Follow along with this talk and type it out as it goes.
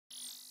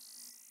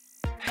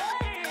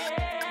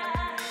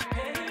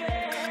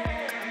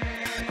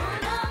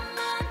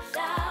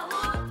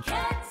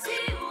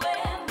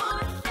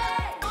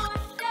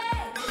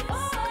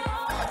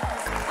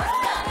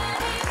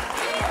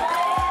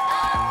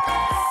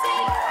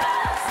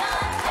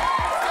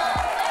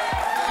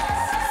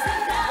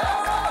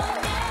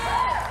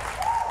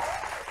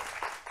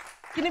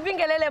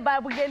Nibingelele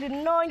babukeli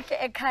nonke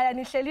ekhaya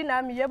nihleli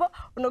nami yebo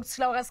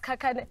unokuthula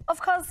kwaSikhakhane.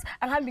 Of course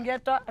angihambi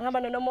ngedwa angihamba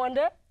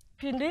noNomonde,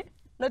 Phindi,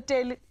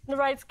 noDeli, no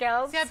Right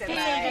Girls.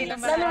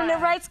 No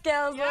Right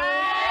Girls.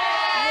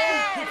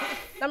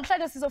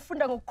 Namhlanje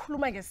sizofunda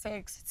ngokukhuluma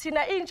ngesex.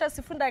 Thina intsha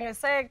sifunda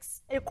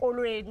ngesex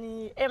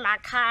ekolweni,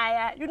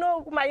 emakhaya, you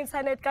know kuma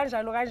internet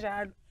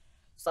kanjalo.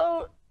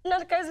 So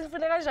not guys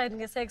sifunda kanjani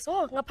ngesex.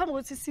 Oh ngaphambi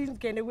kokuthi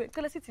singene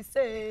cela sithi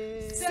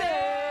sex.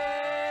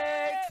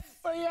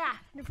 So yeah,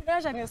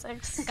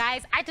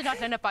 guys, I did not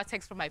learn about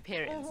sex from my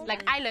parents.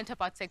 Like I learned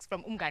about sex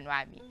from Umngani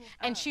wami,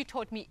 and she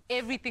taught me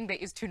everything there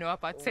is to know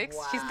about sex.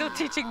 Wow. She's still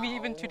teaching me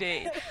even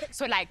today.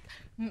 So like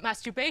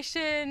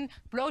masturbation,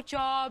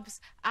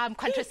 blowjobs,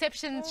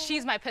 contraception.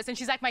 She's my person.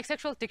 She's like my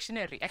sexual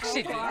dictionary,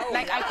 actually.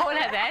 Like I call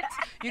her that,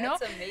 you know.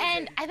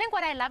 And I think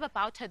what I love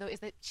about her though is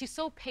that she's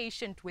so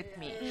patient with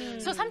me.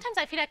 So sometimes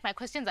I feel like my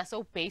questions are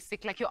so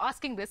basic. Like you're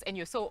asking this and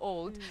you're so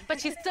old, but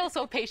she's still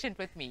so patient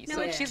with me.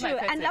 So she's my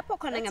person.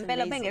 And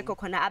bengekho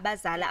khona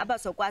abazali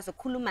abazokwazi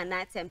ukukhuluma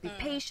nathi and be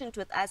patient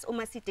with us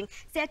uma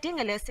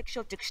siyadinga le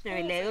sexual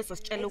dictionary leyo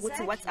uzositshela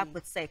ukuthi what's up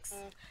with sex.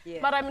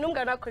 Mara mina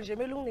umngane wakho nje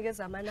mele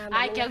unginikeze amanamba.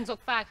 Hayi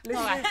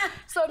ngiyakuzokufaka.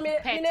 So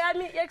mina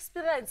yami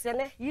experience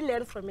yana you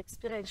learn from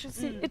experience. You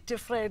see it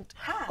different.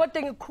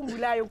 Kodwa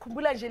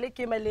ngikhumbula nje le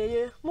game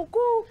leyo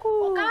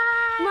mukuku.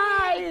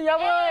 Mai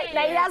yabo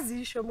la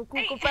yazisho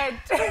mukuku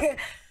but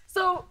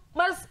so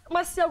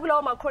masiya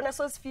kulawo makhona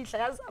sosifihla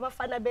yazi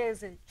abafana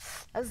beze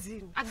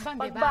azini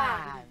akubambe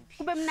bani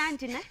kube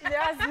mnandi ne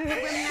yazi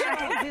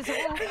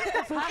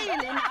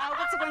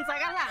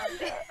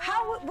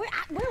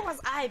where was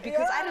I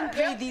because I didn't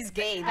play these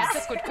games.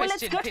 That's a good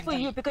question. Well, it's good for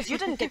you because you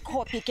didn't get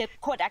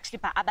caught actually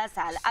by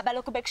abazali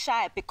abalokhu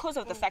bekushaya because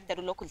of the fact that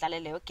ulokhu udlala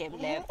leyo game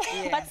leyo.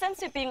 But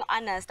since you're being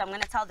honest, I'm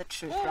going to tell the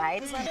truth,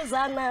 right?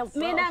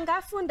 Mina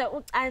ngafunda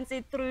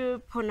ucansi through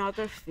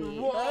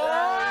pornography.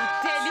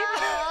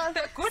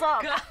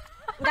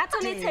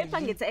 Ngathole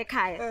tape ngithi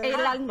ekhaya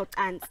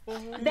elalinocansi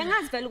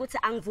bengazivela ukuthi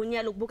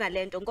angivunyela ukubuka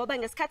lento ngoba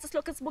ngesikhathi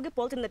silokho sibuka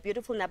iBold and the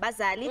Beautiful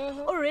nabazali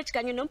uRich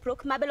kanye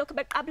noBrooke mabelokho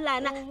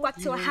beqabulana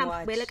kwakuthiwa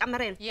hamba bele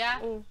kamereni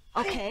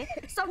okay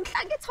so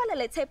ngithola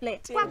le tape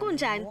le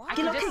kwakunjani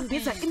ngilokho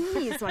ngizwa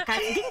imizwa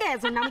kahle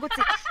ngingezwe nami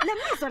ukuthi le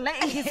mizwa la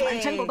engizwa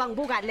njengoba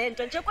ngibuka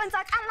lento nje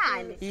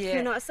kwenzakalani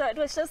you know so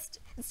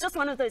it's just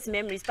one of those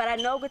memories but I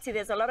know ukuthi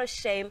there's a lot of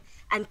shame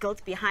and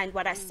guilt behind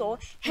what I saw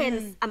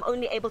hence I'm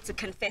only able to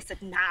confess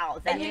it now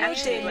that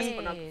actually was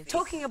pornography.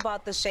 Talking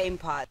about the shame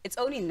part, it's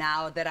only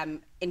now that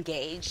I'm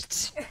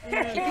engaged.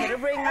 Keep put a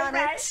ring on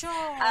it.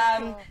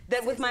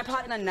 That with my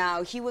partner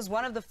now, he was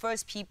one of the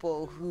first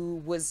people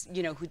who was,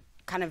 you know, who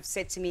kind of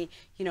said to me,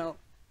 you know,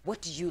 what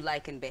do you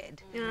like in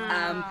bed?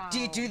 Do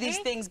you do these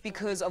things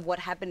because of what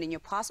happened in your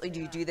past or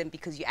do you do them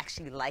because you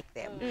actually like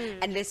them?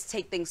 And let's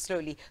take things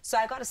slowly. So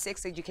I got a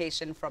sex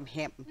education from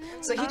him.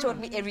 So he taught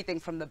me everything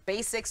from the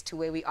basics to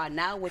where we are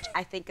now, which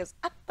I think is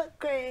upper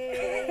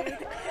grade.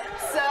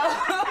 So,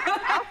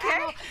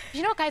 okay.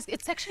 You know, guys,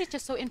 it's actually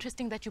just so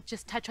interesting that you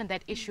just touch on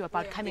that issue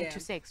about coming to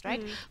sex,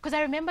 right? Because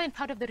I remember in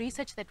part of the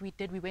research that we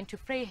did, we went to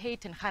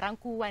Vryheid and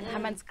Garankuwa and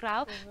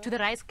Hammanskraal to the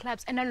Rise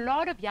Clubs, and a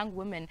lot of young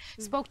women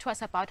spoke to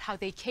us about how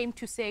they came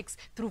to sex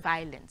through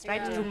violence,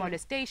 right? Through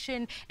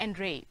molestation and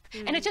rape.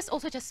 And it just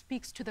also just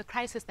speaks to the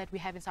crisis that we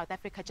have in South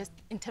Africa just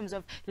in terms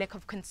of lack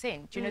of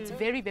consent. You know, it's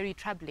very, very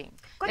troubling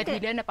that we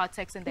learn about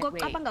sex in that way.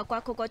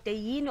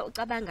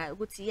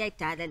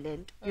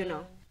 You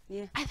know?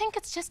 I think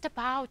it's just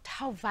about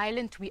how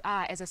violent we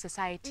are as a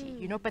society,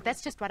 you know, but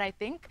that's just what I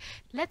think.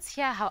 Let's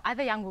hear how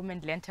other young women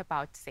learnt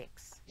about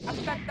sex.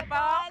 I've got the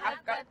ball,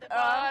 I've got the ball.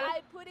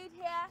 I put it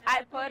here,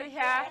 I put it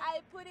here, I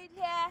put it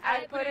here,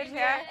 I put it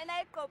here, and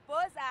I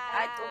compose,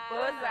 I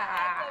compose,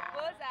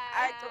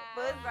 I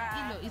compose.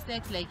 You know, it's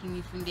sex like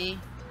in Ifunde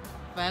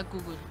via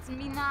Google.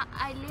 Mina,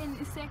 I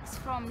learn sex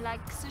from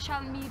like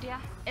social media.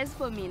 As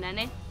for me,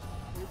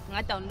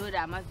 I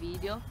download my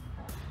video.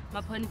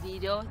 Maphone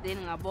video then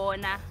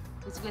ngabona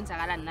ukuthi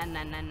kwenzakalani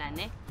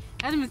nani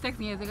yazi mina sex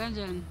ngiyeze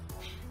kanjani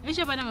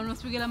ngisho bana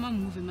manosibikela ama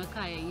movie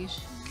emakhaya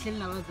ngisho hleli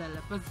nabazali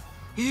lapha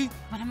hey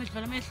bana amehlo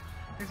kanjani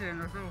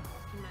no so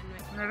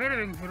navele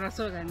bengivula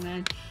so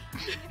kanani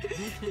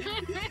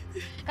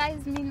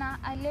Guys, mina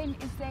I learn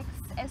sex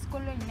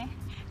esikolweni.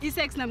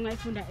 Sex nami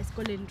ngayifunda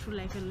esikoleni True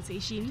Life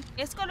Organization.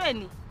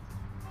 Esikolweni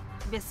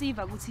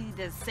besiva ukuthi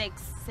there's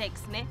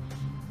sex ne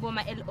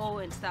boma LO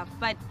and stuff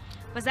but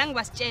bazange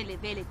basitshele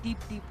vele deep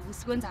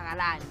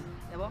ukwenzakalani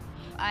yabo.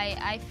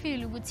 I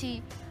feel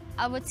ukuthi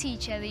our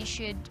teacher they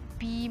should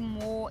be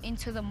more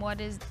into the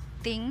modern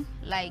thing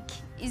like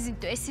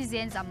izinto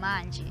esizenza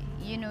manje,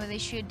 you know, they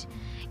should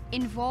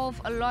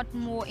involve a lot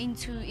more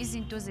into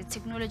izinto ze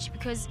technology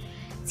because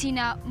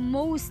Tina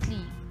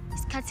mostly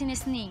isikhathini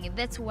esiningi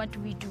that's what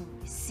we do,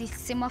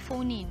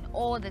 semaphone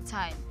all the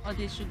time. Or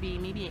there should be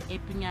maybe an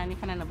app nyani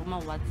fana na boma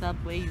WhatsApp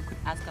where you could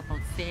ask about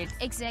sex.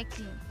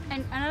 Exactly.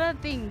 And another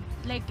thing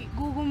like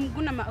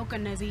kunama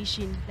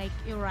organization like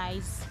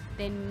Arise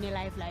then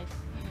Live.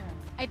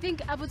 I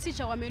think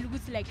abo-teacher kwamele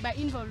ukuthi like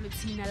ba-involve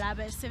thina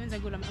laba esisebenza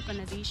kulama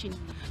organization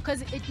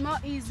because it's more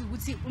easy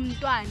ukuthi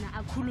umntwana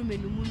akhulume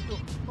nomuntu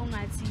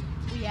ongathi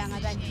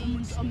uyangabani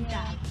umuntu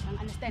omdala,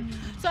 understand?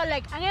 So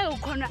like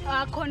angeke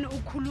akhona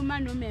ukukhuluma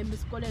nomeme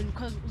esikoleni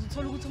because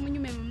uzothola ukuthi umunye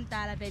umeme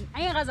omdala then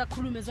angeke aze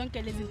akhulume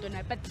zonke lezi zinto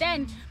naye, but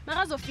then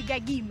makazofika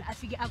kimi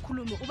afike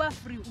akhulume uba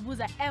free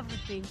ubuza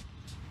everything.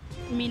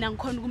 Mina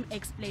ngikhona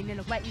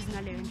ukum-explainela kuba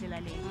izingaleyo ndlela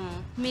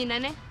leyo. Mina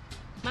ne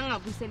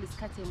mangabuyisela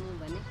isikhathi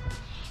emuva ne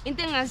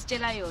into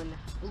engazitshela yona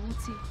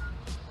ukuthi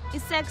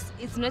i-sex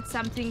is not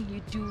something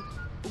you do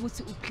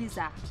ukuthi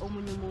uplease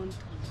omunye umuntu.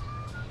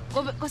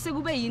 Kose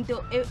kube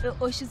yinto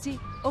oshithi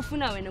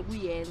ofuna wena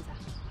kuyenza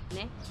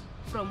ne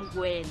from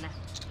wena,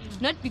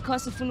 not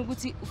because ufuna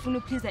ukuthi ufuna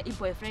uplease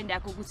i-boyfriend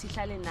yakho ukuthi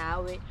ihlale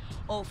nawe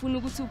or ufuna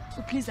ukuthi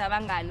uplease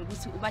abangani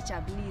ukuthi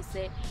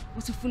ubajabulise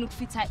ukuthi ufuna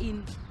ukufitha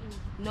in.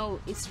 No,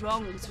 it's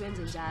wrong ukuthi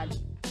wenze njalo.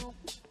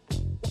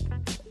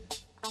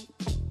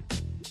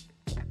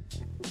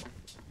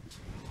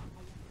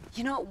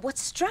 You know, what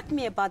struck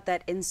me about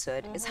that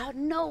insert is how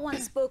no one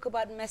spoke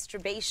about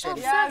masturbation.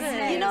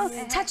 Yes. You know,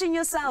 touching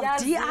yourself,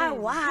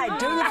 DIY,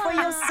 doing it for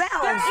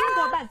yourself.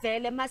 Ngoba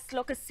vele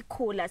masiloke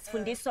sikhula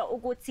sifundiswa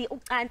ukuthi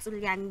ucansi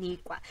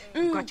luyanikwa.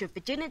 You got your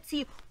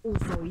virginity,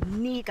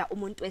 uzoyinika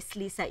umuntu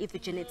wesilisa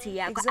i-virginity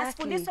yakho.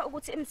 Asifundiswa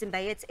ukuthi imizimba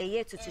yethu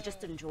eyethu to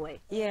just enjoy.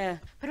 Yeah.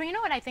 But you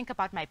know what I think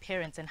about my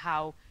parents and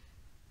how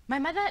my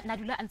mother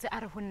Nadula ante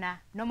arhuna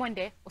no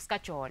monde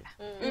uskajola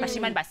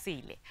bashiman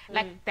basile.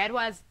 Like that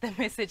was the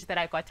message that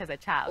I got as a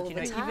child, you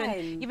know,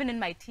 even in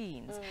my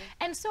teens.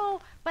 And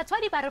so but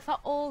what about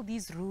all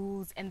these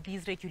rules and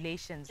these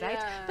regulations, right?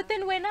 But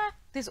then when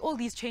there's all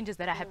these changes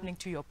that are happening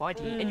to your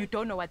body and you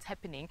don't know what's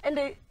happening. And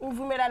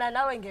ngivumelana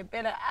nawe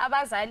ngempela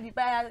abazali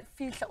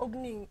bayafihla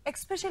okuningi,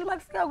 especially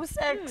makufika ku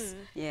sex.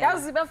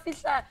 Yazi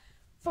bafihla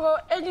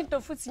for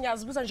anything futhi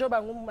ngiyazibuza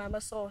njengoba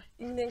ngumama so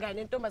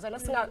inengane intombazana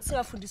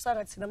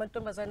singafundiswanga thina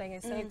amantombazana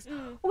ngesex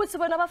ukuthi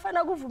bona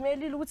abafana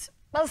kuvumelile ukuthi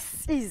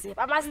basisize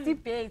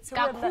bama-debate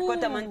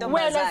kodwa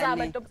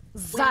amantombazane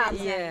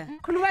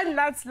khulumani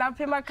nathi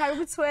lapha emakhaya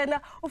ukuthi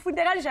wena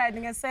ufunde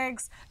kanjani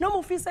ngesex noma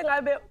ufise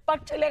ngabe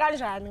bakutshele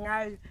kanjani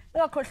ngayo.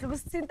 Ningakhohlwa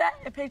ukusithinta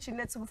epagini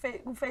lethu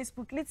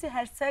ku-Facebook lithi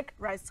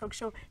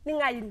 #RiseTalkShow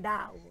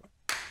ningayindawo.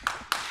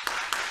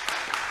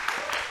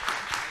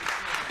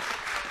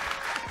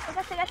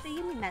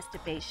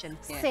 Masturbation.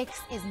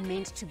 Sex is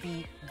meant to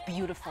be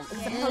beautiful.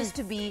 It's supposed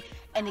to be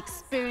an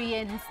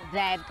experience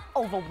that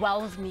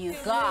overwhelms me, you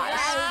guys.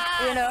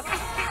 You know.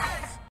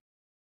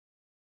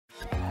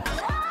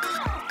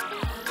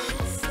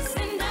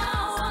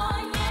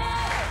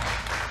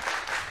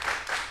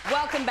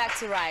 Welcome back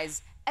to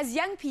Rise. As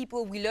young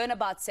people, we learn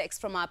about sex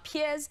from our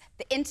peers,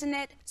 the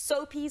internet,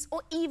 soapies,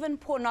 or even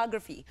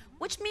pornography,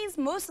 which means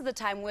most of the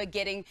time we're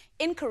getting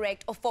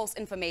incorrect or false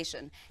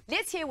information.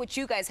 Let's hear what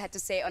you guys had to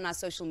say on our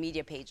social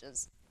media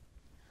pages.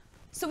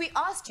 So we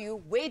asked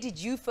you, where did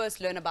you first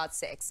learn about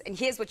sex? And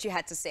here's what you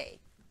had to say.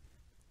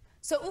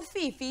 So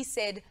Ufifi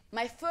said,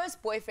 my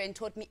first boyfriend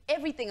taught me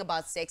everything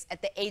about sex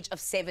at the age of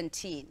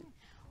 17.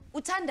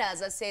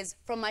 Utandaza says,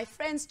 from my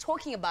friends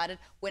talking about it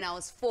when I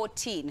was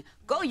 14.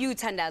 Go you,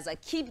 Tandaza.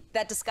 Keep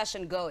that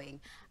discussion going.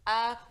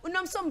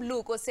 Unomsom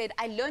Luko said,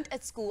 I learned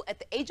at school at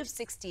the age of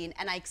 16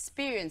 and I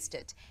experienced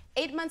it.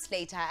 8 months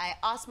later, I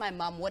asked my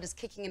mom what is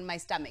kicking in my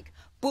stomach.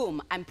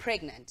 Boom, I'm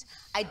pregnant.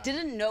 I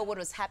didn't know what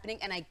was happening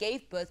and I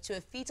gave birth to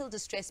a fetal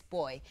distressed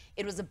boy.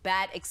 It was a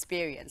bad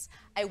experience.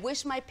 I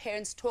wish my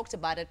parents talked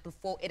about it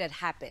before it had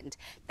happened.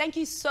 Thank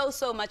you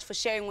so much for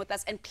sharing with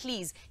us, and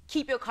please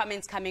keep your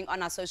comments coming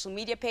on our social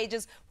media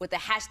pages with the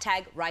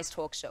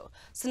 #RiseTalkShow.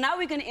 So now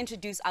we're going to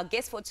introduce our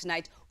guest for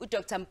tonight,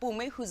 Dr.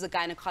 Mpume, who's a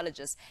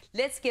gynecologist.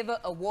 Let's give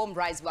her a warm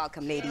Rise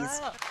welcome, ladies.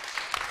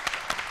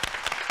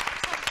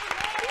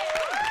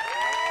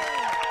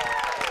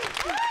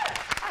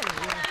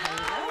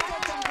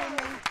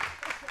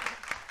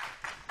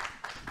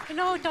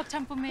 Hello,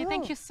 Dr. Mpume.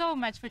 Thank you so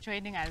much for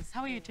joining us.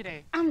 How are you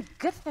today? I'm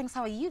good, thanks.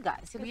 How are you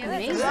guys? You look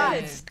amazing.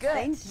 Good.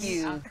 Thank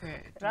you. Oh,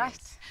 good.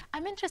 Right.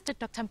 I'm interested,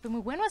 Dr.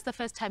 Mpume, when was the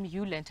first time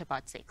you learnt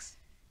about sex?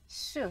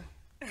 Sure.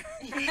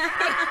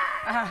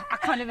 I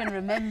can't even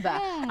remember.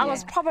 I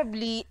was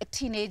probably a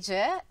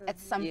teenager at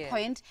some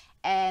point,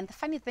 and the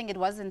funny thing, it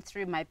wasn't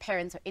through my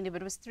parents or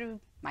anybody, it was through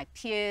my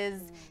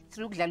peers,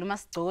 through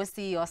Glalumas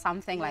Dosi or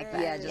something like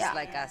that. Yeah, just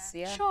like us,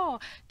 yeah. Sure.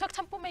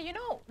 Dr. Mpume, you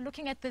know,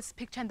 looking at this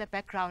picture in the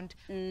background,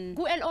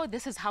 GuLO,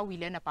 this is how we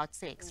learn about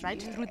sex, right?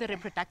 Through the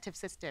reproductive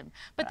system.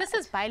 But this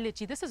is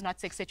biology, this is not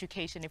sex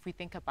education if we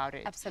think about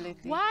it.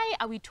 Absolutely. Why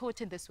are we taught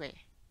in this way?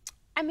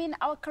 I mean,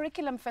 our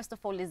curriculum, first of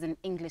all, is in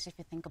English, if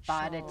you think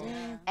about it.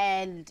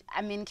 And,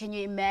 I mean, can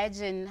you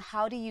imagine,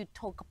 how do you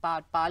talk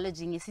about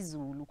biology in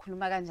isiZulu,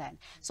 khuluma kanjani?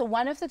 So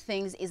one of the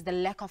things is the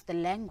lack of the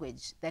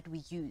language that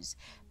we use.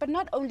 But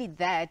not only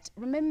that,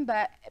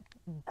 remember,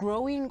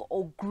 growing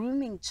or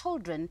grooming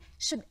children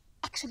should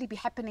actually be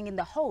happening in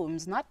the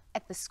homes, not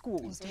at the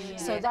schools.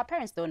 So our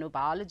parents don't know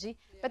biology,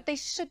 but they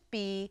should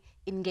be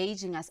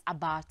engaging us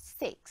about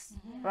sex,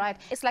 right?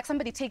 It's like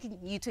somebody taking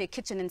you to a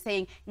kitchen and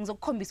saying,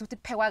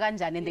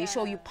 and they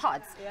show you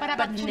parts. But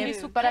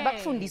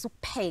abakufundisa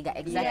ukupheka,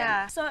 exactly.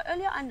 Yeah. So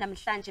earlier on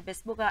namhlanje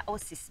besibuka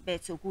osisi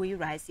bethu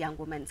kuyi-Rise Young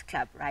Women's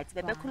Club, right?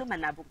 Bebekhuluma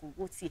nabo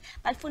ukuthi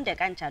balifunde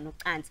kanjani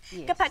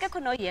ucansi. Kepha akekho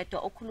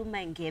noyedwa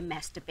okhuluma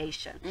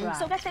nge-masturbation.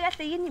 So kahle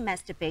kahle yini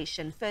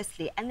masturbation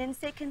firstly, and then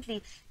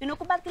secondly, you know,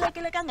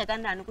 kubalulekile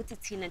kangakanani ukuthi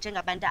thina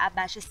njengabantu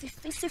abasha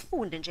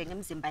sifunde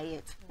njengemizimba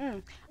yethu.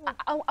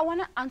 I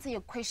want to answer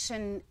your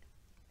question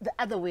the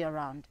other way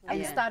around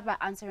and start by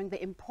answering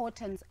the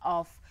importance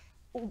of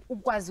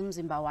ukwazi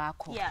umzimba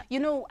wakho. You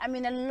know, I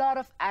mean, a lot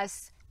of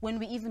us, when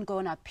we even go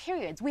on our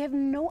periods, we have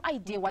no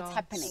idea what's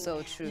happening.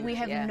 So true. We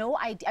have no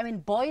idea. I mean,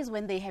 boys,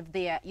 when they have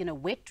their, you know,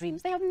 wet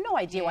dreams, they have no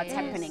idea what's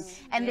happening.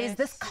 And there's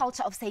this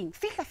culture of saying,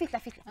 fitla, fitla,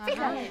 fitla,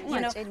 fitla. You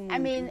know, I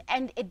mean,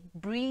 and it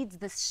breeds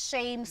this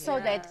shame so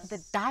that the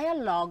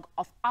dialogue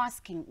of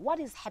asking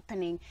what is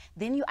happening,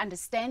 then you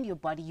understand your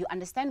body, you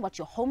understand what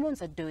your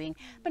hormones are doing.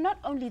 But not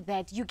only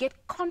that, you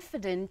get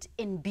confident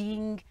in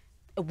being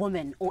a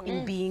woman or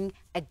in being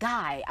a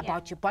guy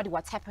about your body,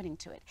 what's happening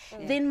to it.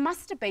 Then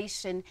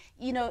masturbation,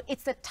 you know,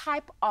 it's a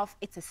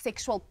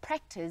sexual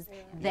practice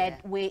that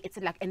where it's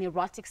like an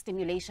erotic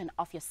stimulation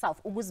of yourself.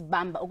 In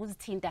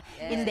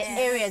the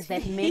areas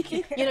that make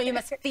you, you know, you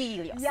must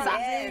feel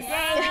yourself.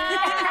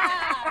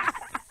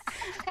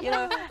 You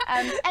know,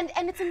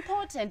 and it's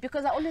important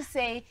because I always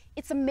say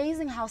it's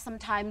amazing how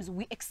sometimes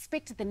we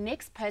expect the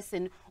next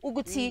person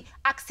uguti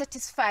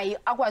satisfy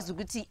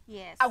uguti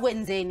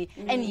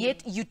and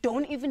yet you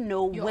don't even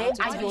know where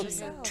are your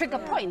trigger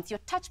points, your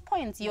touch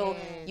points, your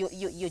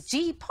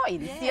G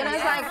points. You know,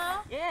 it's like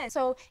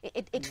so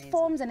it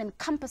forms an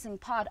encompassing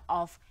part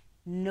of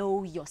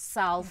know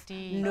yourself,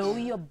 know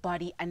your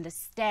body,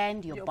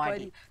 understand your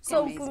body.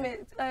 So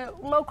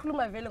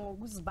ukhuluma vele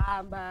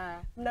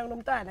ngokuzibamba mina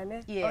nginomntwana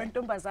ne or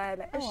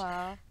intombazana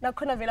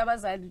nakhona vele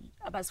abazali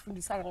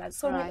abasifundisana ngazo.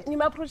 So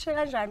ngima approach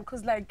kanjani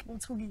because like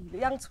ngithukile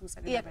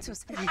yangithusa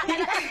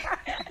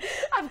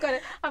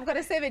I've got a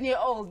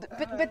 7-year-old,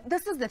 but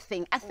this is the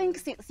thing. I think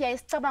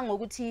siyayicabanga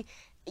ukuthi,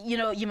 you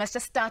know, you must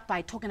just start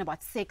by talking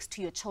about sex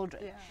to your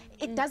children.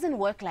 It doesn't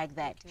work like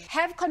that.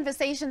 Have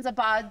conversations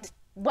about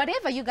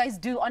whatever you guys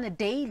do on a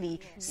daily,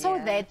 so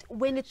that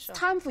when it's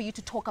time for you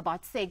to talk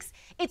about sex,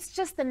 it's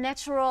just the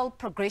natural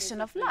progression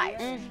of life,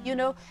 you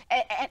know,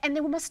 and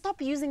then we must stop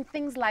using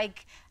things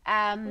like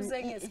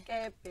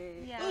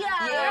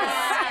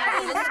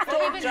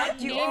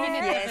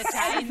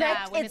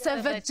it's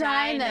a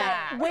vagina.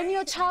 When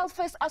your child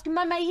first asks,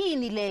 Mama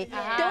hini,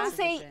 don't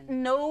say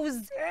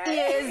nose,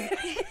 ears,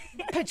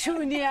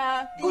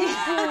 petunia,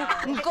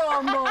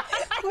 ngomo.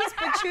 Who's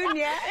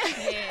petunia?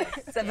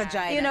 It's a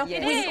vagina. You know,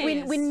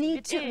 we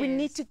need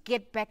to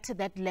get back to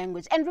that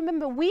language. And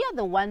remember, we are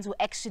the ones who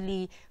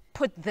actually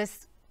put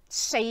this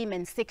shame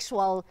and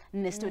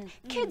sexualness to it.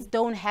 Kids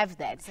don't have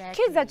that.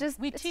 Kids are just,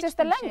 it's just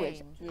a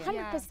language.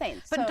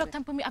 100%. But Dr.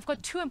 Mpumi, I've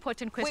got 2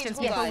 important questions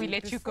before we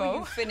let you go. Before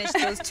you finish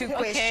those 2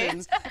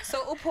 questions.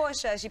 So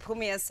Uportia, she put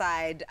me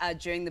aside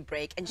during the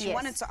break and she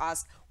wanted to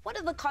ask, what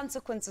are the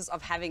consequences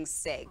of having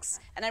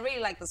sex? And I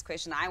really like this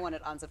question. I want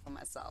it answered for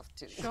myself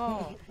too.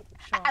 Sure.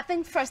 I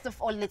think first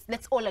of all,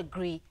 let's all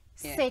agree,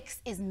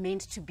 sex is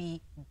meant to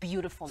be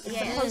beautiful. It's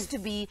supposed to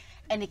be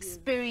an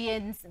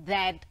experience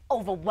that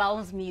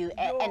overwhelms you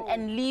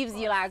and leaves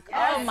you like,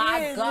 oh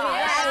my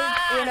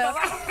gosh, you know.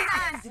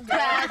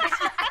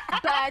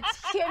 But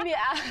hear me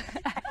out.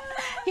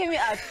 Hear me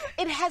out.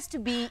 It has to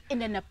be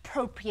in an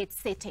appropriate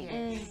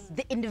setting.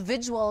 The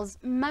individuals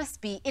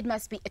must be a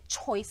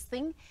choice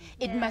thing.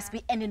 It must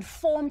be an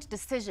informed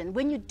decision.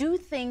 When you do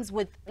things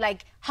with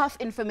like half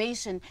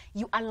information,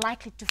 you are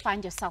likely to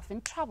find yourself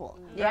in trouble,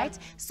 right?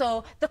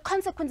 So the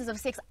consequences of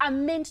sex are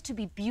meant to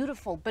be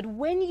beautiful, but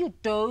when you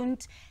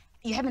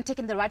haven't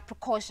taken the right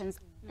precautions,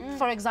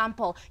 for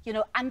example, you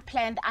know,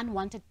 unplanned,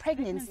 unwanted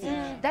pregnancy,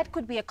 that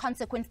could be a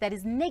consequence that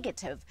is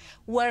negative.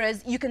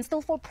 Whereas you can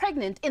still fall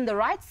pregnant in the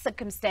right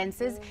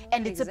circumstances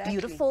and it's a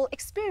beautiful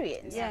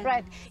experience,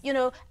 right? You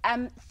know,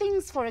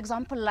 things, for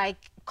example, like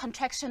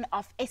contraction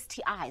of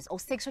STIs or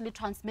sexually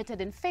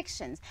transmitted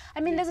infections. I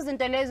mean, this is in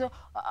Telezo.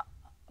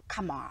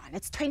 Come on,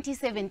 it's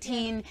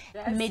 2017,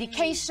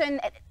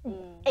 medication,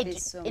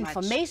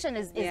 information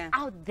is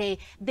out there.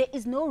 There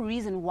is no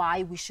reason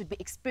why we should be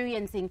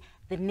experiencing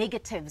the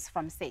negatives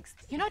from sex.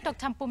 You know,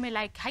 Dr. Mpumi,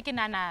 like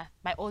Hagenana,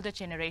 my older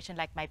generation,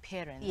 like my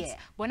parents,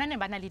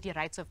 the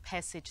rites of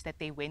passage that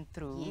they went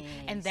through,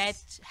 and that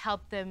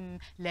helped them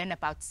learn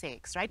about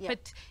sex, right?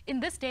 But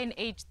in this day and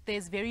age,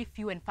 there's very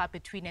few and far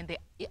between, and there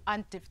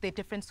are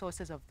different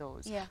sources of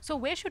those. So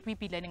where should we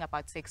be learning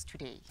about sex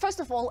today? First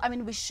of all, I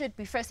mean, we should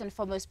be first and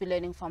foremost be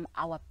learning from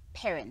our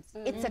parents.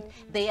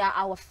 They are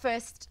our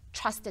first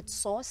trusted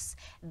source.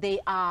 They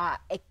are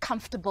a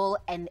comfortable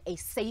and a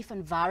safe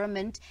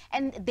environment,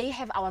 and they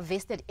have our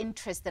vested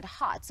interest at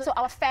heart. So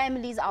our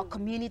families, our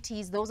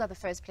communities, those are the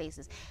first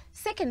places.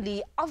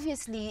 Secondly,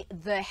 obviously,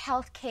 the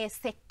healthcare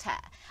sector.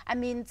 I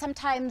mean,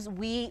 sometimes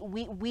we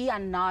are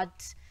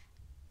not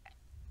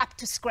up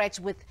to scratch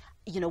with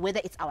you know, whether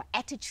it's our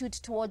attitude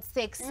towards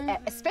sex,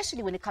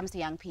 especially when it comes to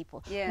young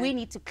people. Yeah. We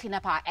need to clean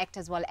up our act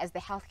as well as the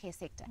healthcare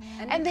sector.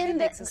 And then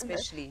clinics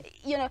especially.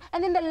 You know,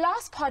 and then the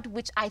last part,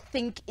 which I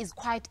think is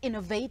quite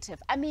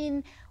innovative. I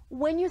mean,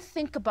 when you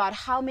think about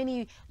how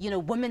many, you know,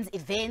 women's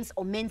events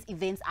or men's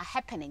events are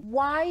happening,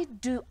 why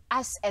do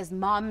us as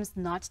moms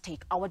not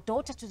take our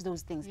daughters to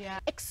those things?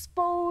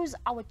 Expose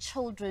our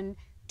children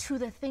to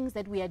the things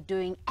that we are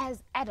doing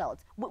as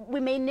adults. We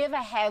may never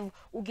have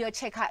Ugyo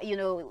check out, you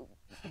know,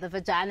 the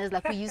vaginas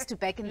like we used to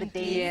back in the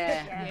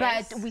day,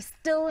 but we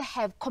still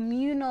have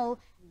communal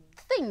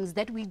things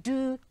that we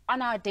do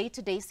on our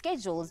day-to-day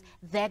schedules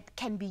that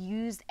can be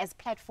used as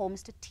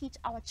platforms to teach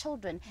our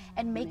children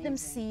and make them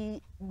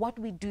see what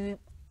we do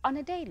on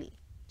a daily.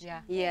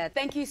 Yeah,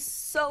 thank you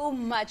so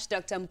much,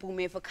 Dr.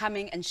 Mpumi, for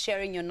coming and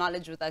sharing your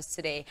knowledge with us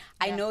today.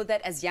 I know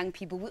that as young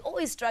people, we're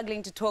always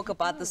struggling to talk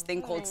about this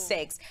thing called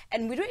sex,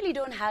 and we really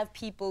don't have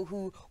people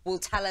who will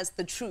tell us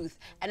the truth.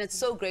 And it's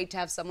so great to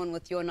have someone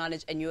with your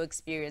knowledge and your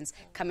experience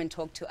come and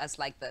talk to us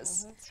like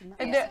this.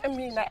 And I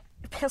mean, like,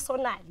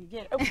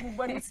 personally,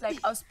 everyone is like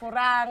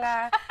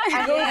Osporanga,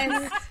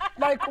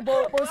 like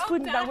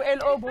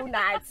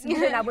nights,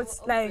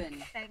 like,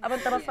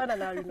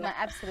 My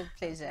absolute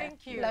pleasure.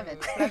 Thank you. Love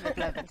it, love it,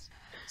 love it.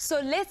 So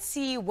let's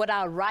see what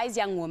our Rise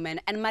Young Woman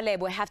and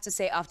Malebo have to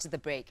say after the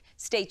break.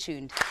 Stay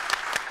tuned.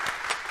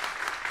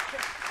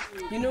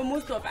 You know,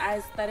 most of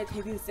us started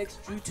having sex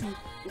due to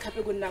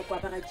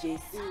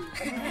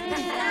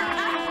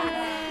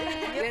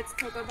Let's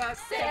talk about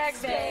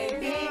sex,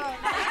 baby.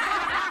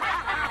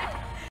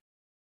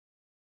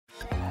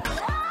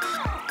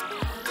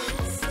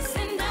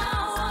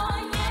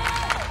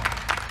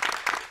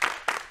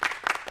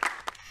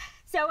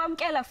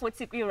 Siyawamkela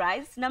futhi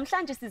kwi-Rise.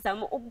 Namhlanje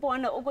sizama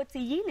ukubona ukuthi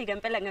yini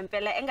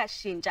ngempela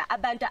engashintsha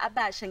abantu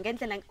abasha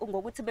ngendlela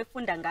ngokuthi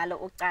befunda ngalo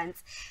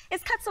ucansi.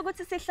 Isikhathi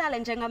sokuthi sihlale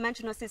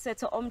njengamanje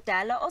nosiswethu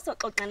omdala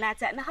osoxoxa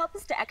nathi and help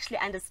us to actually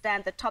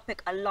understand the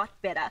topic a lot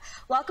better.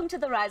 Welcome to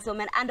the Rise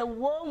Woman and a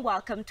warm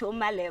welcome to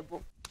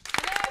Malebo.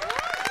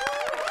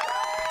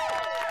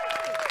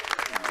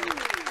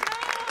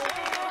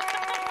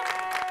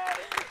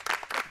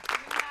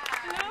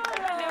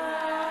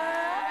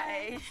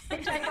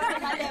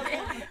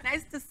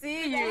 Nice to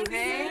see you.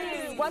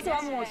 Hey. What's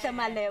your motion,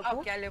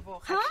 Malebo?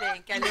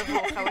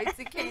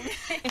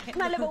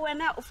 Malebo,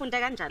 wena ufunda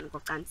kanjani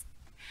ngocansi?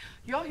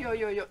 Yo.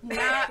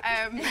 Now,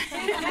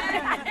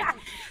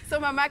 so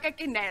mamaka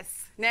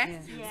kines, ne?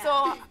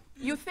 So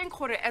you think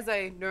as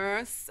a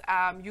nurse,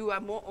 you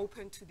are more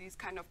open to these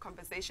kind of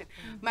conversation.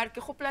 But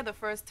the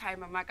first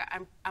time mamaka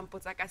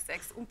amputaka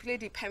sex, play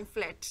the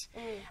pamphlet,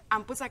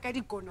 amputaka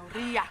di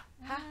gonorrhea,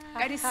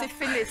 kadi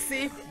syphilis,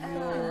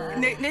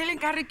 nailing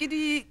kari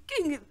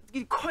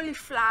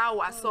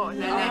cauliflower, so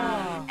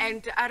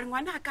and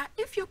aringwanaka.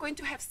 If you're going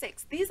to have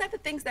sex, these are the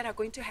things that are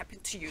going to happen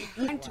to you.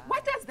 And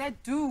what does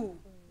that do?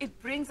 It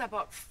brings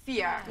about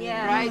fear,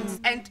 right?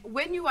 And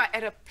when you are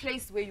at a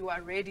place where you are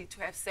ready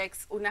to have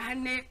sex,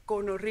 unahane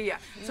gonorrhea.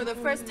 So the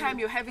first time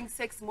you're having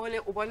sex,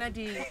 mole ubona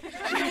di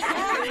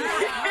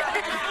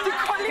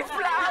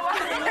cauliflower.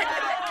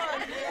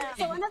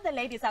 So one of the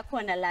ladies are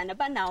Lana,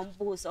 but now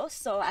Buzo.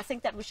 So I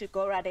think that we should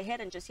go right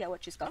ahead and just hear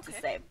what she's got to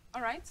say.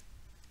 All right.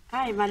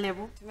 Hi,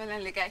 Malebo.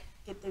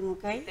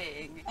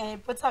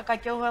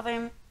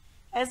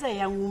 As a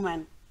young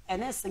woman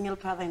and a single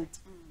parent,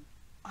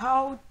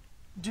 how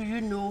do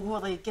you know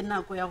what I can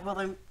now go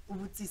over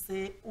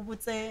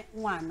ubutse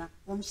wana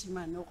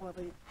womshimano gore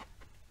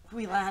go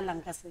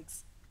irahalang ka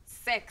sex?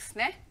 Sex,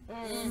 ne?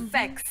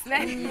 Sex,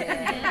 ne?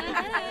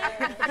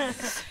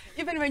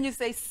 Even when you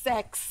say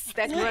sex,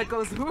 that word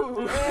goes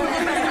who?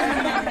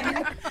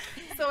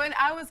 So when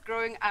I was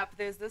growing up,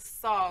 there's this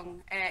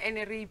song,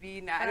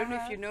 Eneribina. I don't know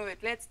if you know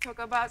it. Let's talk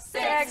about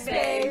sex,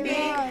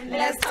 baby.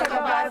 Let's talk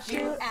about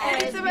you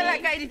and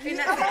me.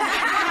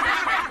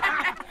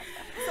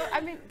 So,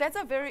 I mean, that's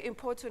a very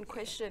important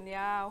question,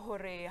 yeah,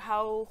 hore,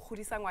 how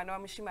khudisangwana wa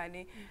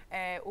moshimane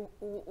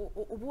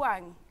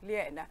ubuang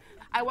liena.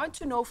 I want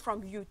to know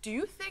from you, do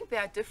you think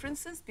there are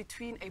differences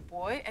between a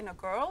boy and a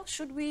girl?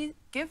 Should we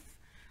give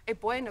a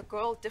boy and a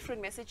girl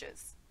different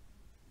messages?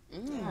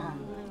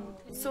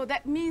 So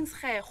that means,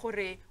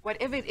 hore,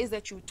 whatever it is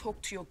that you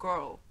talk to your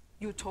girl,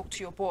 you talk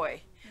to your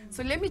boy.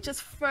 So let me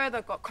just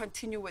further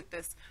continue with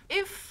this.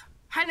 If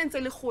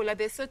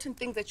there's certain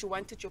things that you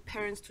wanted your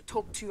parents to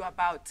talk to you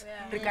about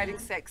regarding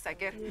sex, I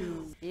get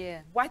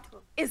it. What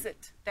is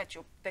it that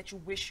you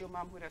wish your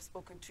mom would have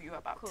spoken to you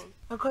about?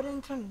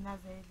 According to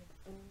Navele,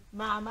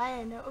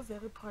 Mama is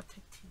very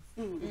protective.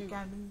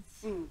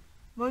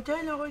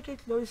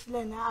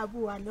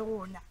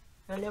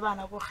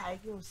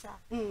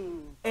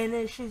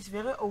 And she's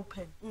very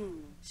open.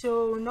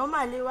 So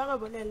normally,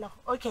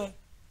 okay,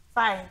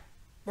 fine.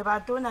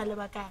 But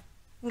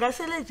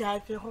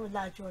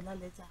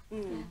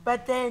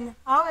then,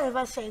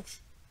 however,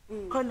 sex,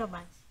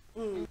 condomize.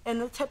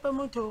 And it's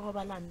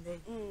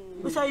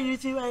which I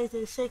usually as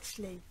a sex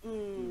slave.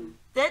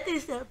 That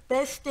is the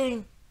best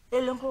thing.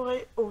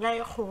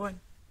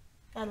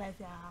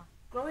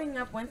 Growing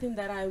up, one thing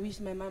that I wish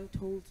my mom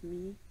told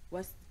me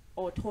was,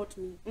 or taught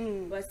me,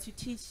 was to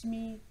teach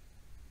me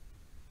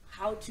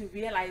how to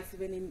realize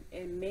when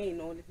a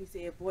man, or let me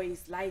say a boy,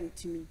 is lying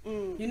to me.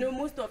 You know,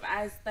 most of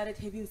us started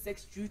having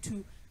sex due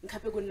to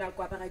there's no way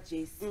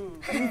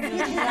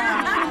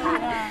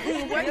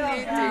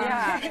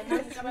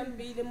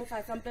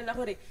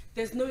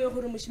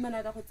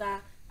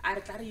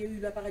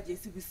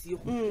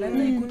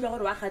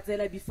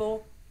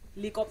before. So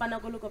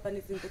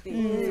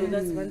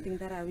that's one thing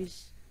that I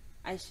wish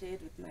I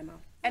shared with my mom.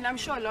 And I'm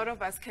sure a lot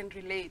of us can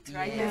relate,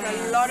 right?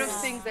 There's a lot of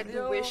things that we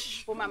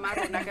wish for mama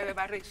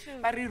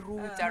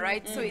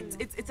right? So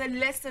it's a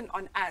lesson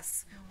on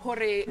us.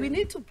 We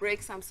need to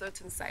break some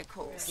certain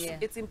cycles. Yeah.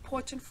 It's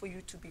important for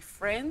you to be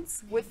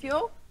friends with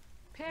your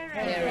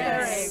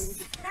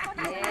Parents.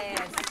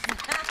 Yes.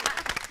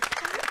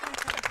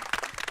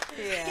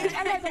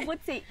 Ngicela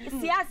ukuthi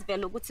siyazi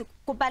vele ukuthi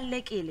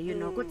kubalekile, you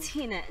know,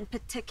 kuthina in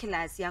particular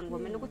as young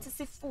women ukuthi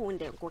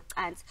sifunde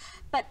ngocansi.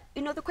 But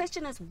you know, the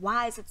question is,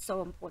 why is it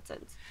so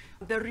important?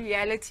 The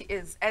reality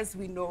is, as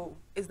we know,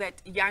 is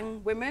that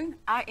young women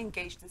are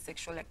engaged in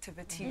sexual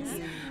activities.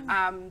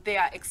 They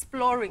are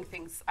exploring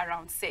things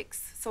around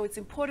sex. So it's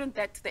important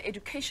that the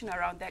education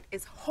around that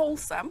is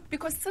wholesome,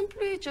 because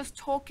simply just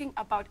talking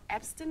about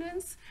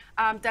abstinence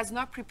does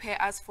not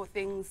prepare us for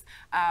things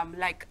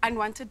like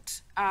unwanted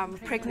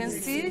pregnancies,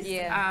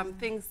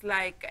 things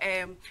like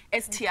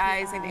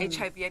STIs and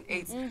HIV and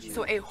AIDS.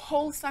 So a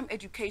wholesome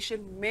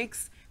education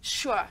makes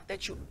sure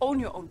that you own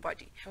your own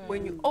body.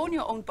 When you own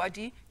your own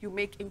body, you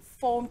make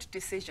informed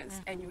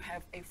decisions and you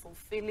have a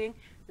fulfilling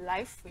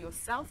life for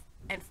yourself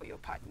and for your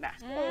partner.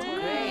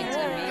 Great,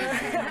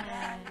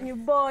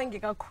 ngibonge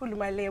kakhulu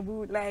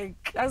Malebu,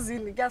 like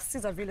azini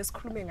kuyasiza vele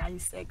sikhulume ngayo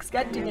sex.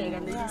 Kuyadingeka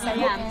nje.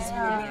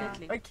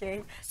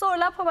 Okay. So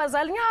lapho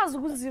bazali ngiyazi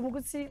ukunzima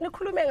ukuthi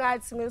nikhulume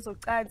ngathi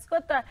ngezocansi,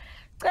 kodwa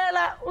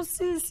cela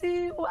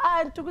usisi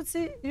uanti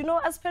ukuthi you know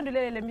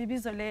asiphendulele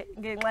lemibizo le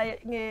ngenxa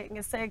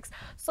ngesex.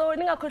 So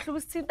ningakhohlwa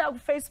ukusithinta ku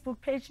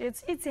Facebook page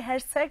yethu ithi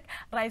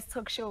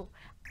 #RiceTalkShow.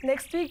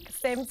 Next week,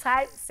 same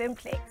time, same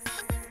place.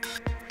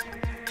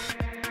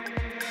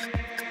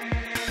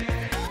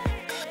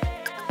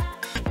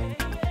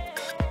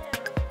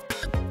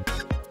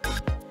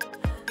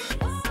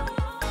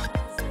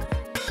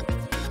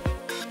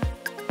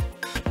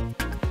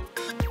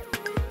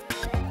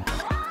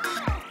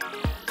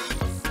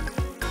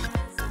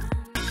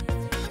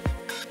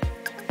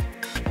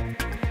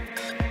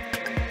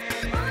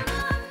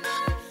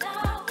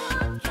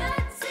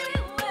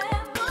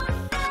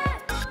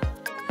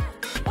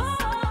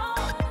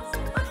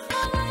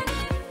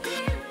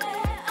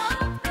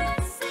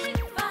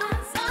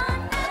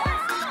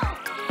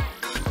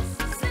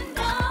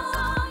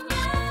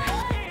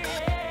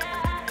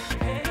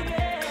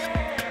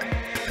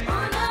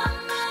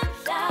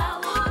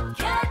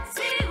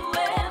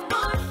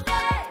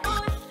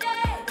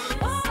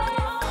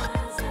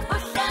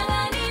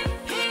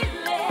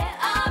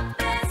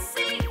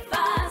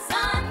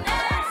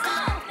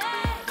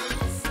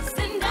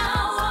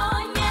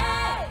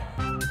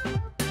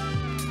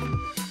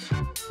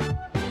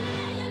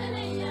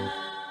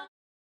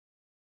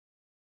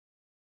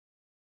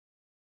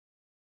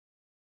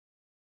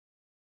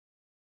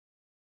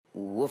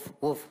 Woof,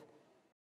 woof.